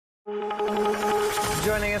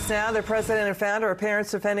Joining us now, the president and founder of Parents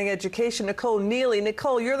Defending Education, Nicole Neily.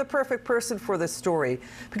 Nicole, you're the perfect person for this story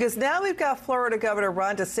because now we've got Florida Governor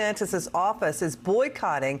Ron DeSantis' office is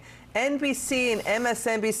boycotting NBC and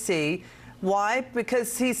MSNBC. Why?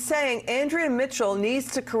 Because he's saying Andrea Mitchell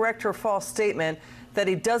needs to correct her false statement that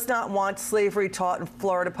he does not want slavery taught in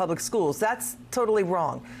Florida public schools. That's totally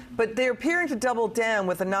wrong. But they're appearing to double down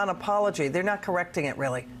with a non-apology. They're not correcting it,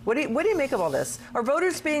 really. What do you make of all this? Are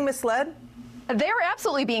voters being misled? They're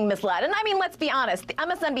absolutely being misled. And I mean, let's be honest, the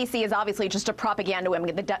MSNBC is obviously just a propaganda wing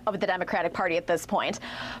of the Democratic Party at this point.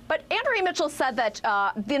 But Andrea Mitchell said that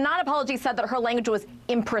the non-apology said that her language was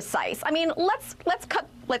imprecise. I mean, let's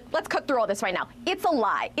cut through all this right now. It's a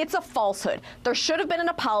lie. It's a falsehood. There should have been an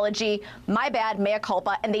apology. My bad, mea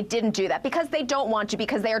culpa, and they didn't do that because they don't want to,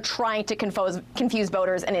 because they are trying to confuse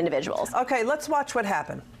voters and individuals. Okay, let's watch what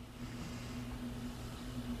happened.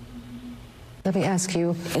 Let me ask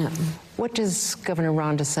you, what does Governor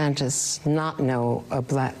Ron DeSantis not know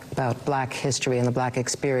about black history and the black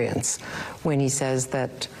experience when he says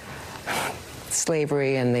that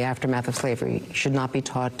slavery and the aftermath of slavery should not be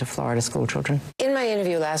taught to Florida school children? In my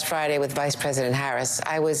interview last Friday with Vice President Harris,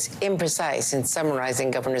 I was imprecise in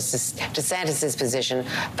summarizing Governor DeSantis' position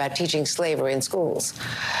about teaching slavery in schools.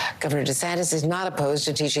 Governor DeSantis is not opposed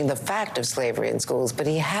to teaching the fact of slavery in schools, but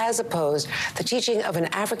he has opposed the teaching of an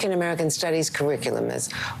African-American studies curriculum, as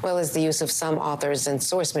well as the use of some authors and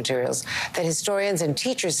source materials that historians and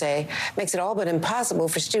teachers say makes it all but impossible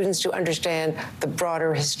for students to understand the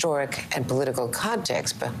broader historic and political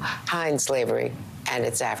context behind slavery and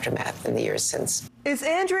its aftermath in the years since. Is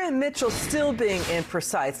Andrea Mitchell still being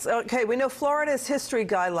imprecise? Okay, we know Florida's history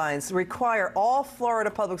guidelines require all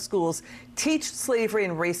Florida public schools teach slavery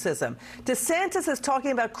and racism. DeSantis is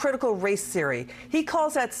talking about critical race theory. He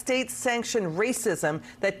calls that state-sanctioned racism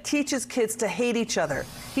that teaches kids to hate each other.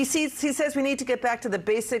 He says we need to get back to the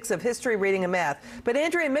basics of history, reading, and math. But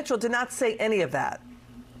Andrea Mitchell did not say any of that.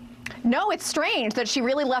 No, it's strange that she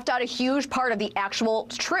really left out a huge part of the actual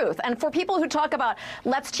truth. And for people who talk about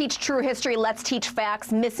let's teach true history, let's teach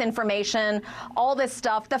facts, misinformation, all this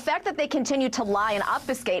stuff, the fact that they continue to lie and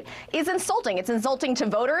obfuscate is insulting. It's insulting to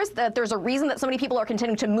voters that there's a reason that so many people are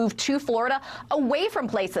continuing to move to Florida away from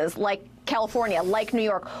places like California, like New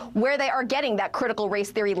York, where they are getting that critical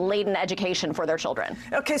race theory laden education for their children.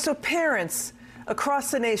 Okay, so parents across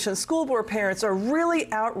the nation, school board parents are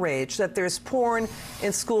really outraged that there's porn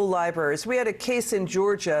in school libraries. We had a case in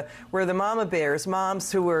Georgia where the mama bears,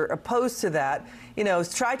 moms who were opposed to that,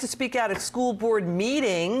 tried to speak out at school board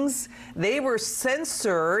meetings. They were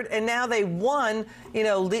censored, and now they won,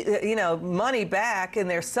 money back in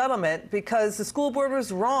their settlement because the school board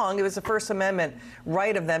was wrong. It was a First Amendment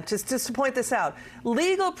right of them. Just to point this out,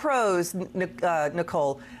 legal pros,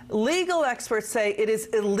 Nicole, legal experts say it is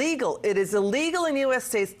illegal. It is illegal in U.S.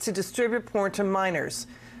 states to distribute porn to minors.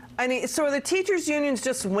 I mean, so are the teachers' unions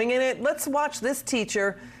just winging it? Let's watch this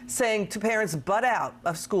teacher saying to parents, butt out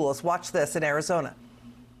of schools. Watch this in Arizona.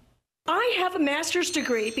 I have a master's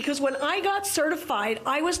degree because when I got certified,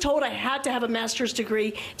 I was told I had to have a master's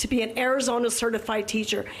degree to be an Arizona certified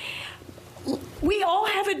teacher. We all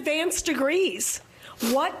have advanced degrees.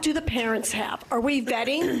 What do the parents have? Are we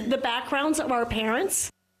vetting the backgrounds of our parents?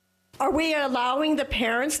 Are we allowing the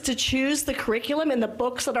parents to choose the curriculum and the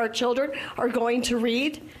books that our children are going to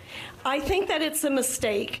read? I think that it's a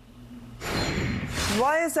mistake.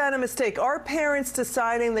 Why is that a mistake? Are parents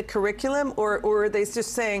deciding the curriculum, or are they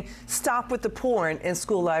just saying stop with the porn in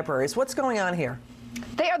school libraries? What's going on here?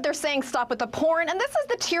 They're saying stop with the porn, and this is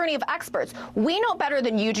the tyranny of experts. We know better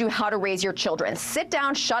than you do how to raise your children. Sit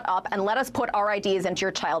down, shut up, and let us put our ideas into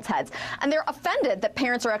your child's heads. And they're offended that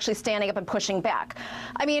parents are actually standing up and pushing back.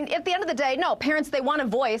 I mean, at the end of the day, no, parents, they want a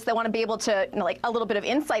voice. They want to be able to, like, a little bit of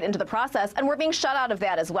insight into the process, and we're being shut out of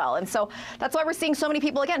that as well. And so that's why we're seeing so many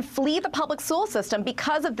people, again, flee the public school system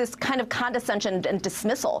because of this kind of condescension and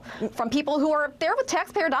dismissal from people who are there with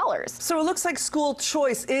taxpayer dollars. So it looks like school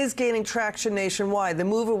choice is gaining traction nationwide. The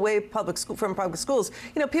move away from public schools.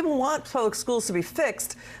 People want public schools to be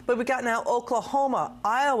fixed, but we got now Oklahoma,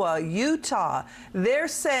 Iowa, Utah. They're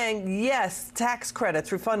saying, yes, tax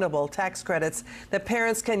credits, refundable tax credits that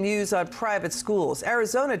parents can use on private schools.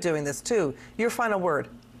 Arizona doing this too. Your final word.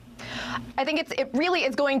 I think it really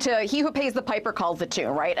is going to, he who pays the piper calls the tune,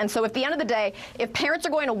 right? And so at the end of the day, if parents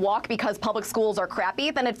are going to walk because public schools are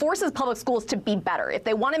crappy, then it forces public schools to be better. If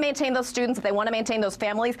they want to maintain those students, if they want to maintain those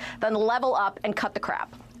families, then level up and cut the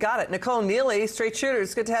crap. Got it. Nicole Neily, Straight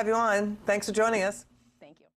Shooters, good to have you on. Thanks for joining us.